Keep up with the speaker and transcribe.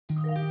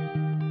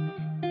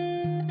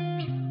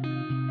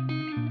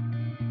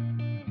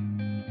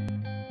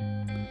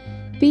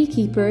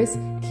Beekeepers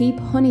keep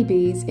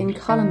honeybees in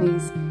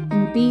colonies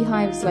in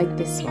beehives like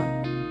this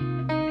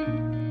one.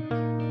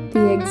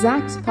 The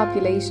exact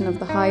population of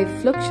the hive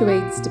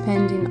fluctuates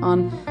depending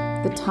on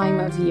the time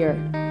of year.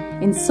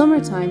 In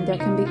summertime, there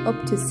can be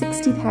up to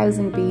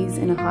 60,000 bees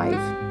in a hive.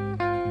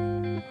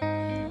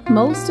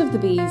 Most of the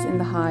bees in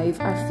the hive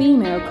are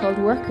female, called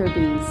worker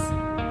bees.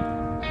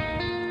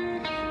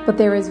 But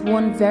there is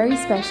one very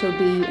special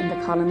bee in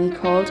the colony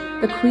called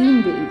the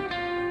queen bee.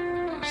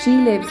 She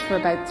lives for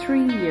about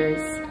 3 years.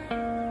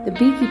 The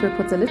beekeeper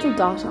puts a little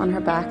dot on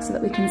her back so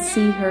that we can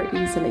see her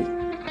easily.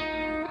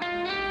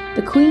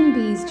 The queen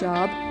bee's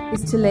job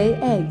is to lay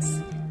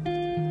eggs.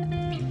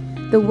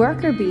 The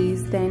worker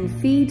bees then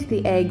feed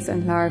the eggs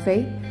and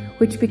larvae,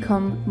 which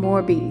become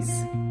more bees.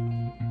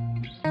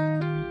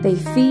 They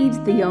feed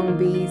the young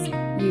bees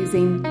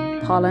using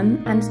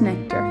pollen and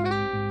nectar.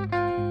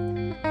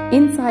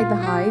 Inside the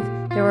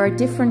hive, there are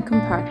different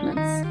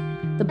compartments.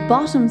 The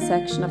bottom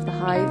section of the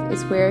hive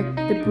is where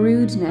the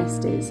brood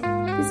nest is.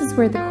 This is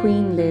where the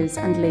queen lives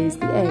and lays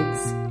the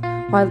eggs,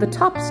 while the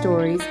top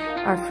stories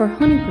are for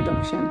honey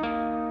production.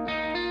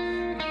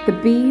 The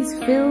bees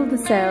fill the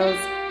cells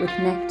with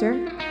nectar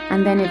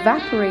and then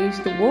evaporate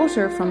the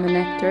water from the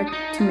nectar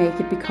to make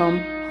it become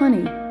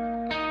honey.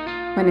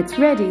 When it's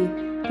ready,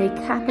 they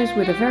cap it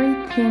with a very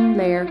thin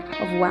layer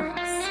of wax.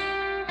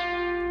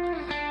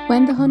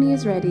 When the honey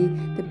is ready,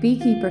 the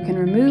beekeeper can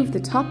remove the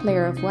top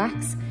layer of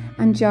wax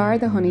and jar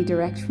the honey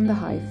direct from the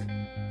hive.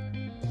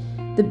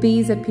 The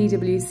bees at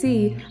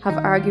PwC have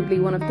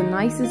arguably one of the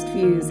nicest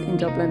views in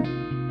Dublin.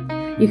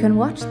 You can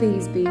watch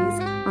these bees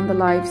on the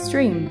live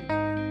stream.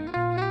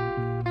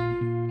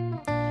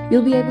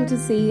 You'll be able to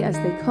see as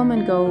they come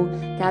and go,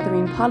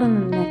 gathering pollen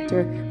and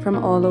nectar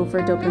from all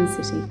over Dublin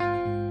city.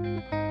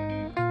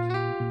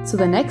 So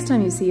the next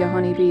time you see a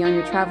honeybee on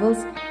your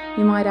travels,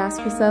 you might ask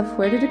yourself,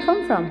 where did it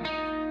come from?